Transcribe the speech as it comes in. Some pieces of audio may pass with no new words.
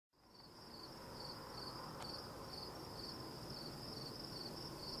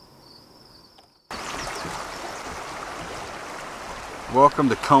Welcome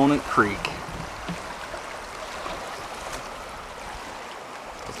to Conant Creek.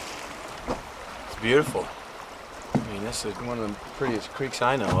 It's beautiful. I mean, this is one of the prettiest creeks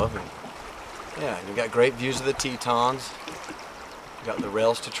I know of. And yeah, you got great views of the Tetons. You got the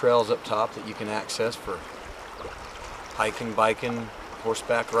rails to trails up top that you can access for hiking, biking,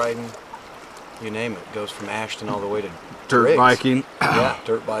 horseback riding, you name it. It goes from Ashton all the way to Dirt Riggs. biking. Yeah,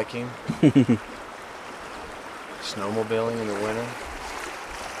 dirt biking. Snowmobiling in the winter.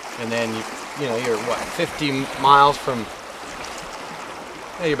 And then you're what, 50 miles from,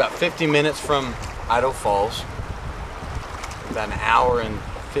 you're about 50 minutes from Idaho Falls, about an hour and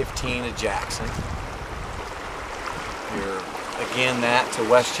 15 to Jackson. You're again that to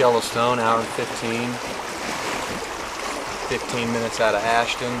West Yellowstone, hour and 15 minutes out of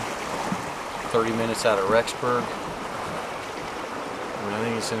Ashton, 30 minutes out of Rexburg. I mean, I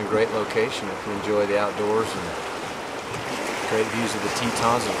think it's in a great location if you enjoy the outdoors and great views of the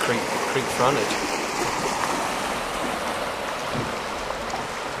Tetons and creek frontage.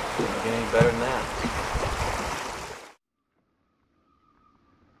 Can't get any better than that.